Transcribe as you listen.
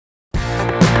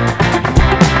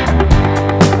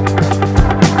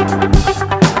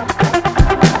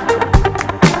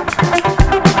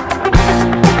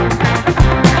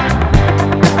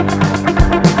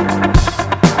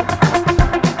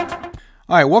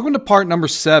All right, welcome to part number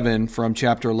 7 from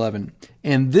chapter 11.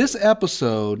 And this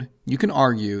episode, you can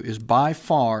argue, is by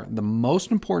far the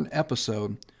most important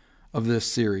episode of this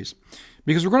series.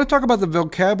 Because we're going to talk about the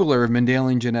vocabulary of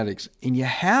Mendelian genetics. And you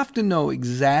have to know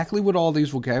exactly what all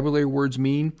these vocabulary words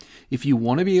mean if you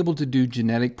want to be able to do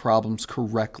genetic problems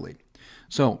correctly.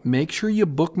 So make sure you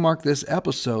bookmark this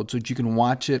episode so that you can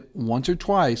watch it once or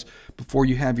twice before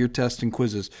you have your tests and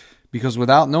quizzes. Because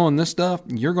without knowing this stuff,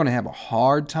 you're going to have a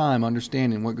hard time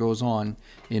understanding what goes on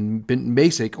in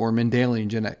basic or Mendelian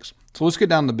genetics. So let's get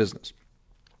down to business.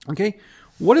 Okay,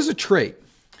 what is a trait?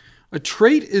 A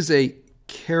trait is a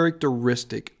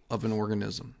characteristic of an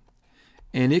organism.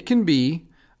 And it can be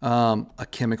a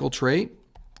chemical trait.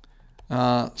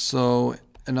 So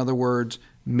in other words,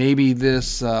 maybe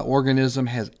this organism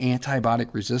has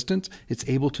antibiotic resistance. It's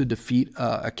able to defeat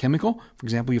a chemical. For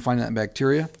example, you find that in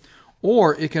bacteria.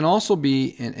 Or it can also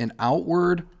be an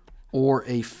outward or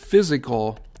a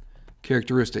physical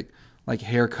characteristic, like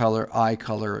hair color, eye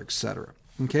color, etc.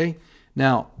 Okay?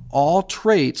 Now, all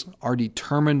traits are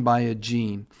determined by a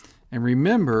gene. And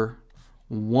remember,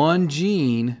 one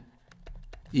gene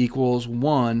equals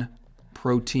one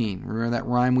protein. Remember that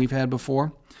rhyme we've had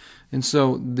before? And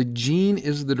so the gene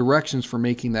is the directions for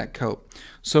making that coat.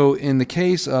 So in the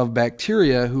case of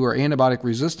bacteria who are antibiotic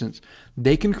resistant,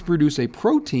 they can produce a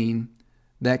protein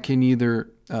that can either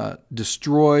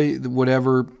destroy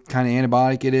whatever kind of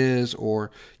antibiotic it is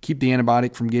or keep the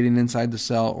antibiotic from getting inside the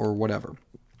cell or whatever.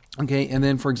 Okay, and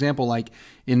then for example, like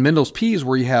in Mendel's peas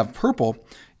where you have purple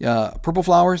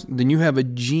flowers, then you have a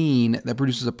gene that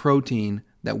produces a protein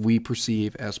that we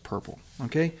perceive as purple.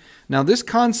 Okay, now this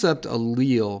concept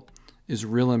allele is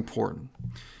real important.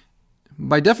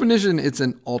 By definition, it's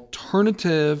an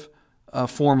alternative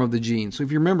form of the gene. So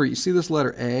if you remember, you see this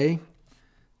letter A,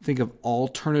 think of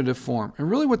alternative form. And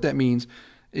really what that means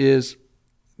is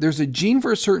there's a gene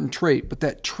for a certain trait, but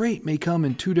that trait may come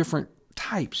in two different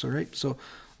types, all right? So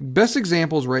best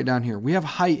example is right down here. We have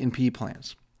height in pea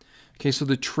plants. Okay, so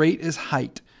the trait is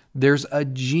height. There's a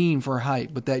gene for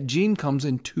height, but that gene comes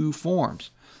in two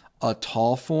forms, a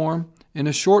tall form and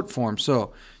a short form.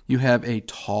 So you have a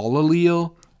tall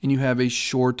allele and you have a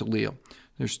short allele.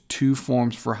 There's two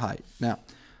forms for height. Now,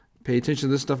 pay attention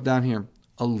to this stuff down here.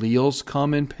 Alleles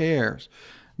come in pairs.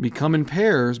 They come in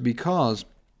pairs because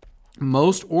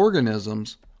most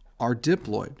organisms are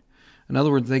diploid. In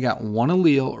other words, they got one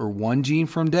allele or one gene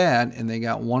from dad, and they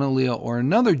got one allele or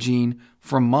another gene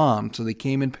from mom. So they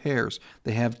came in pairs.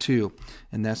 They have two.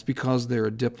 And that's because they're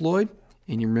a diploid.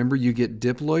 And you remember, you get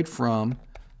diploid from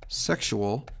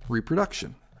sexual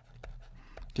reproduction.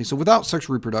 Okay, so without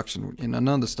sexual reproduction, none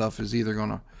of the stuff is either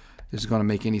going to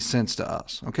make any sense to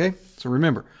us. Okay, so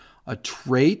remember, a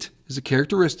trait is a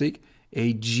characteristic.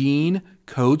 A gene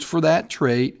codes for that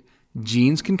trait.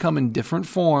 Genes can come in different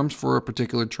forms for a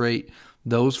particular trait.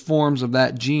 Those forms of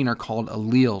that gene are called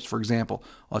alleles. For example,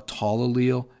 a tall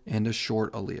allele and a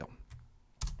short allele.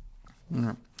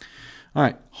 All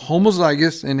right,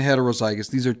 homozygous and heterozygous.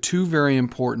 These are two very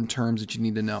important terms that you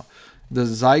need to know. The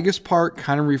zygous part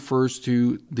kind of refers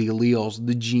to the alleles,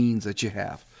 the genes that you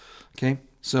have. Okay,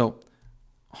 so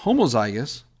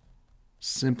homozygous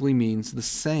simply means the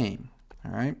same.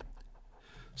 All right,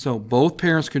 so both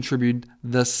parents contribute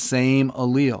the same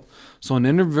allele. So an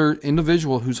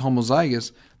individual who's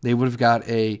homozygous, they would have got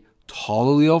a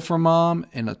tall allele from mom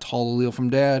and a tall allele from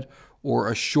dad, or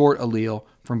a short allele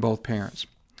from both parents.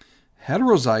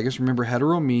 Heterozygous, remember,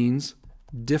 hetero means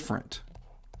different.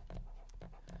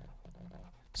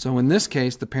 So in this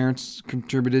case, the parents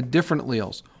contributed different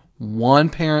alleles. One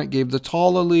parent gave the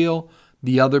tall allele,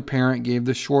 the other parent gave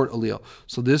the short allele.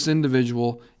 So this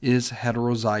individual is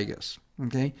heterozygous.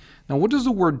 Okay? Now, what does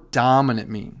the word dominant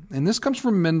mean? And this comes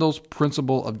from Mendel's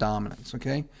principle of dominance.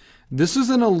 Okay? This is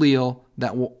an allele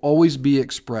that will always be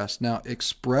expressed. Now,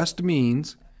 expressed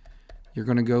means you're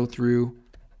going to go through,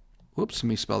 whoops, let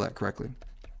me spell that correctly.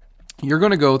 You're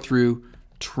going to go through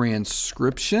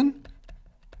transcription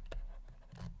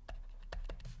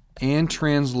and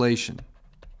translation.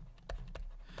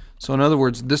 So in other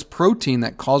words, this protein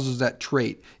that causes that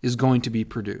trait is going to be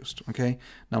produced. Okay.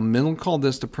 Now Mendel called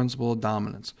this the principle of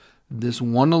dominance. This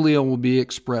one allele will be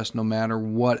expressed no matter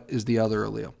what is the other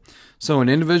allele. So an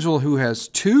individual who has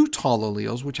two tall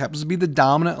alleles, which happens to be the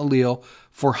dominant allele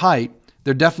for height,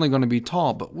 they're definitely going to be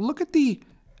tall. But look at the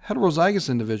heterozygous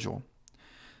individual.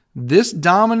 This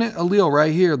dominant allele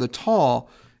right here, the tall,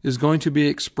 is going to be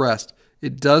expressed.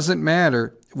 It doesn't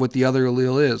matter what the other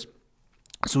allele is.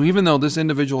 So even though this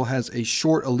individual has a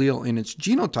short allele in its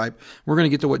genotype, we're going to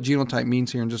get to what genotype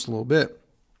means here in just a little bit.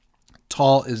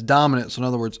 Tall is dominant, so in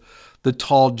other words, the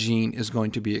tall gene is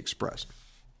going to be expressed.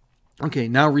 Okay,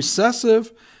 now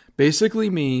recessive basically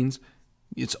means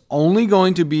it's only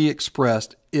going to be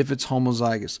expressed if it's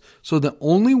homozygous. So the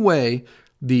only way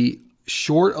the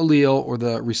short allele or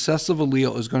the recessive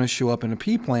allele is going to show up in a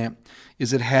pea plant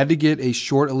is it had to get a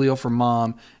short allele from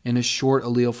mom and a short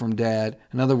allele from dad.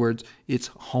 In other words, it's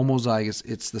homozygous.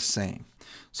 It's the same.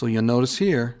 So you'll notice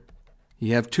here,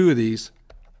 you have two of these.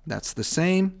 That's the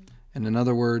same. And in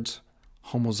other words,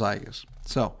 homozygous.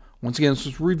 So once again, let's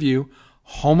just review.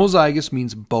 Homozygous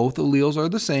means both alleles are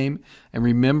the same. And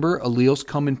remember, alleles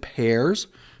come in pairs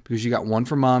because you got one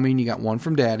from mommy and you got one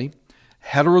from daddy.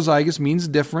 Heterozygous means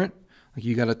different. Like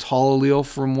you got a tall allele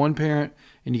from one parent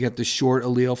and you got the short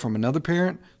allele from another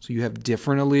parent. So you have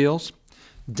different alleles.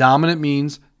 Dominant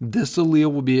means this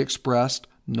allele will be expressed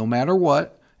no matter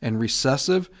what. And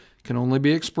recessive can only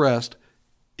be expressed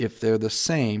if they're the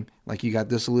same. Like you got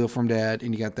this allele from dad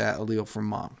and you got that allele from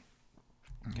mom.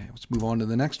 Okay, let's move on to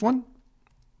the next one.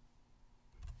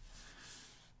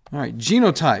 All right,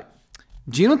 genotype.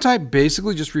 Genotype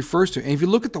basically just refers to, and if you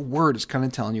look at the word, it's kind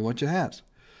of telling you what it has.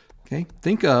 Okay,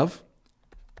 think of,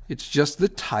 it's just the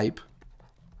type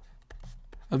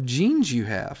of genes you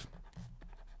have.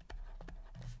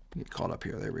 Get caught up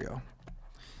here, there we go.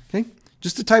 Okay,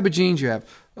 just the type of genes you have.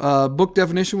 Book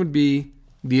definition would be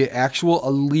the actual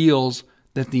alleles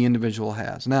that the individual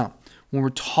has. Now, when we're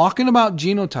talking about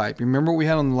genotype, remember what we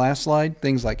had on the last slide?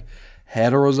 Things like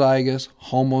heterozygous,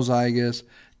 homozygous,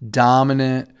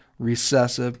 dominant,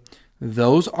 recessive.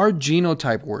 Those are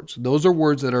genotype words. Those are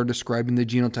words that are describing the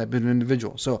genotype of an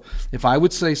individual. So if I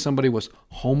would say somebody was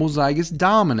homozygous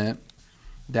dominant,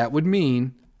 that would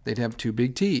mean they'd have two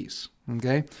big T's.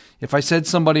 Okay? If I said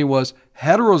somebody was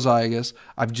heterozygous,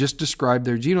 I've just described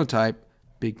their genotype,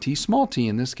 big T, small t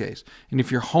in this case. And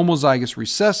if you're homozygous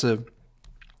recessive,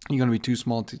 you're going to be two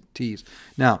small t's.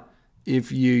 Now,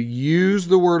 if you use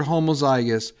the word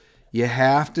homozygous, you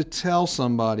have to tell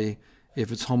somebody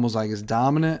if it's homozygous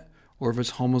dominant or if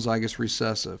it's homozygous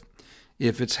recessive.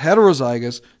 If it's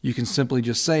heterozygous, you can simply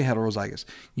just say heterozygous.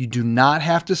 You do not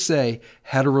have to say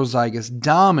heterozygous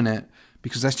dominant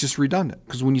because that's just redundant.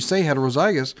 Because when you say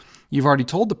heterozygous, you've already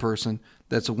told the person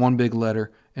that's one big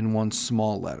letter and one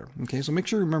small letter. Okay, so make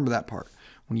sure you remember that part.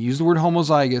 When you use the word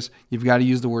homozygous, you've got to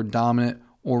use the word dominant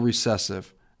or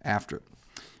recessive after it.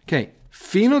 Okay,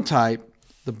 phenotype,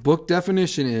 the book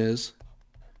definition is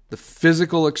the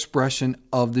physical expression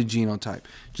of the genotype.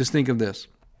 Just think of this,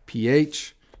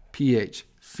 pH,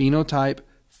 phenotype,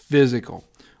 physical.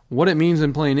 What it means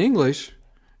in plain English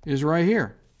is right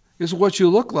here. It's what you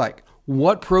look like.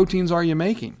 What proteins are you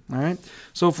making? All right.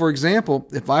 So for example,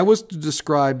 if I was to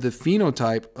describe the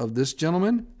phenotype of this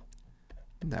gentleman,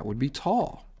 that would be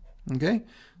tall. Okay.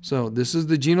 So this is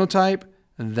the genotype.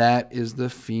 That is the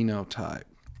phenotype.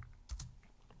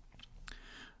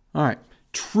 All right.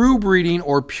 True breeding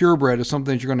or purebred is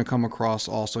something that you're going to come across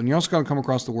also. And you're also going to come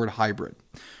across the word hybrid.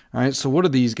 All right. So what do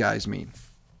these guys mean?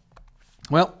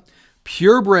 Well,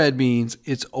 purebred means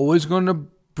it's always going to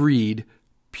breed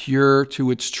pure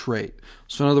to its trait.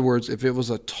 So in other words, if it was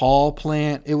a tall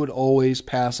plant, it would always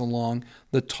pass along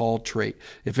the tall trait.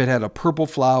 If it had a purple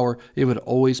flower, it would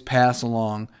always pass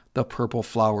along the purple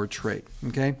flower trait.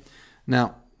 Okay?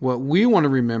 Now, what we want to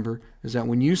remember is that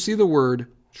when you see the word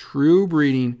true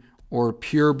breeding or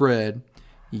purebred,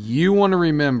 you want to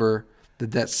remember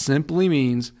that that simply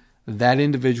means that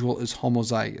individual is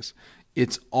homozygous.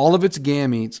 It's all of its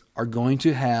gametes are going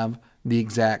to have the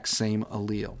exact same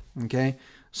allele. Okay?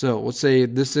 So let's say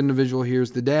this individual here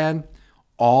is the dad.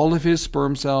 All of his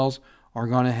sperm cells are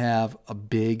going to have a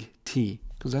big T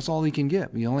because that's all he can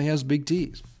get. He only has big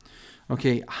T's.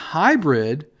 Okay,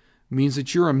 hybrid means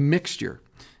that you're a mixture.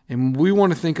 And we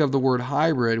want to think of the word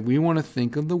hybrid. We want to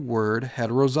think of the word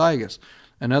heterozygous.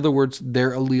 In other words,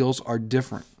 their alleles are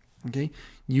different. Okay,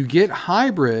 you get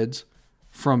hybrids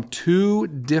from two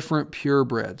different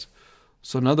purebreds.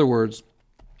 So in other words,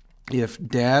 if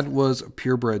dad was a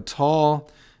purebred tall,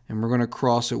 and we're going to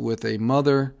cross it with a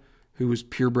mother who was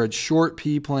purebred short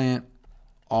pea plant,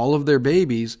 all of their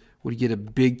babies would get a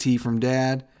big T from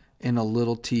dad and a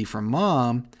little t from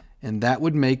mom, and that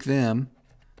would make them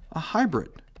a hybrid.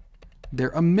 They're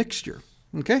a mixture.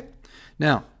 Okay?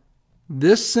 Now,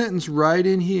 this sentence right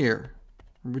in here,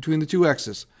 between the two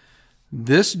X's,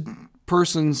 this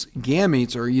person's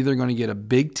gametes are either going to get a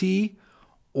big T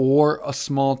or a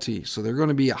small t. So they're going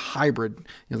to be a hybrid.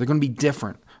 They're going to be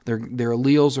different. Their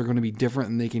alleles are going to be different,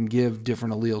 and they can give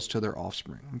different alleles to their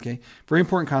offspring. Okay? Very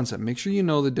important concept. Make sure you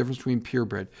know the difference between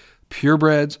purebred.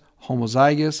 Purebreds,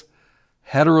 homozygous.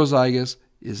 Heterozygous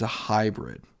is a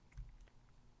hybrid.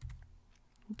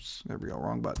 Oops, there we go,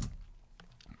 wrong button.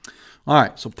 All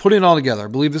right, so putting it all together. I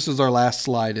believe this is our last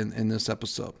slide in this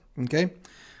episode. Okay?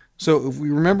 So if we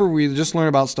remember, we just learned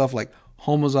about stuff like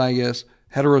homozygous,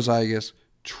 heterozygous,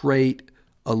 trait,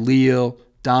 allele,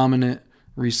 dominant,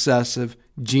 recessive,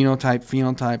 genotype,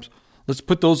 phenotypes. Let's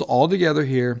put those all together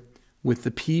here with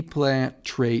the pea plant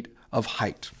trait of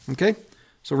height. Okay?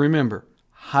 So remember,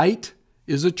 height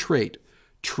is a trait.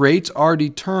 Traits are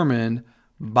determined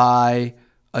by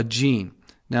a gene.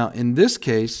 Now, in this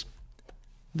case,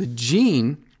 the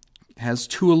gene has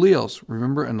two alleles.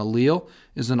 Remember, an allele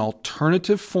is an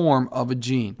alternative form of a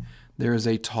gene. There is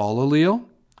a tall allele,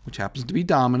 which happens to be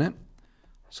dominant.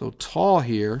 So tall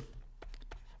here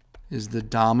is the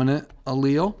dominant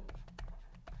allele.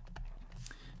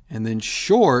 And then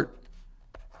short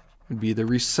would be the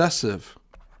recessive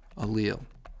allele.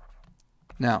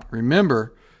 Now,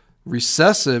 remember,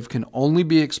 recessive can only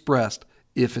be expressed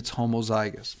if it's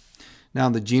homozygous. Now,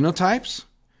 the genotypes,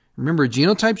 remember,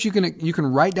 genotypes, you can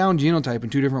write down genotype in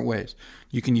two different ways.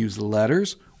 You can use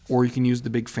letters or you can use the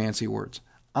big fancy words.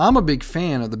 I'm a big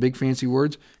fan of the big fancy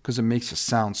words because it makes you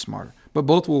sound smarter, but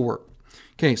both will work.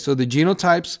 Okay, so the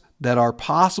genotypes that are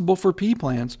possible for pea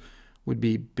plants would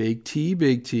be big T,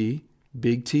 big T,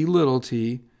 big T, little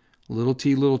t, little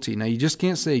t, little t. Now, you just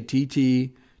can't say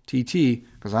TT, TT,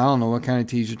 because I don't know what kind of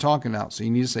T's you're talking about. So you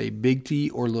need to say big T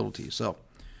or little t. So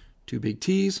two big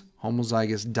T's,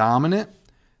 homozygous dominant,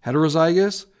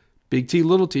 heterozygous, big T,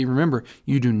 little t. Remember,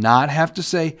 you do not have to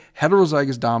say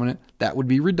heterozygous dominant. That would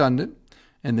be redundant.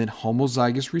 And then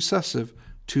homozygous recessive,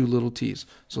 two little t's.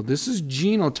 So this is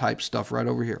genotype stuff right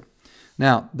over here.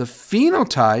 Now, the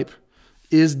phenotype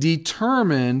is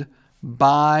determined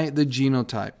by the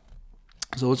genotype.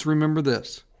 So let's remember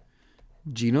this.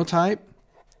 Genotype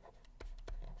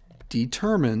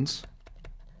determines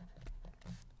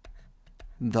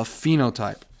the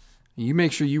phenotype. You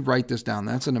make sure you write this down.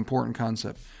 That's an important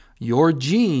concept. Your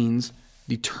genes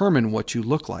determine what you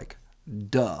look like.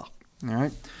 Duh. All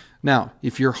right? Now,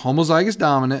 if you're homozygous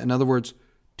dominant, in other words,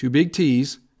 two big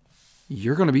T's,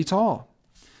 you're going to be tall.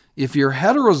 If you're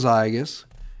heterozygous,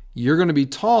 you're going to be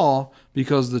tall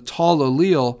because the tall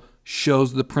allele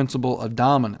shows the principle of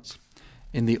dominance.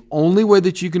 And the only way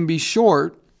that you can be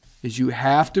short is you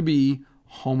have to be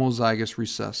homozygous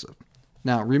recessive.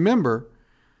 Now, remember,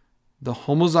 the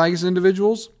homozygous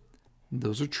individuals,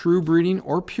 those are true breeding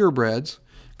or purebreds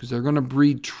because they're going to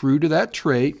breed true to that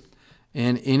trait.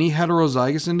 And any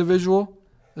heterozygous individual,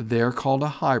 they're called a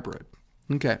hybrid.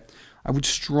 Okay, I would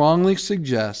strongly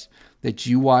suggest that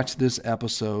you watch this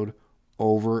episode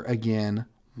over again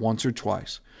once or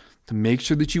twice to make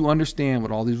sure that you understand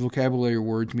what all these vocabulary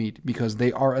words mean because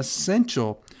they are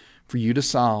essential for you to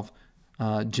solve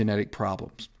genetic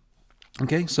problems.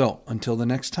 Okay, so until the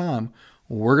next time,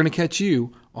 we're going to catch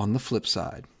you on the flip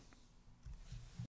side.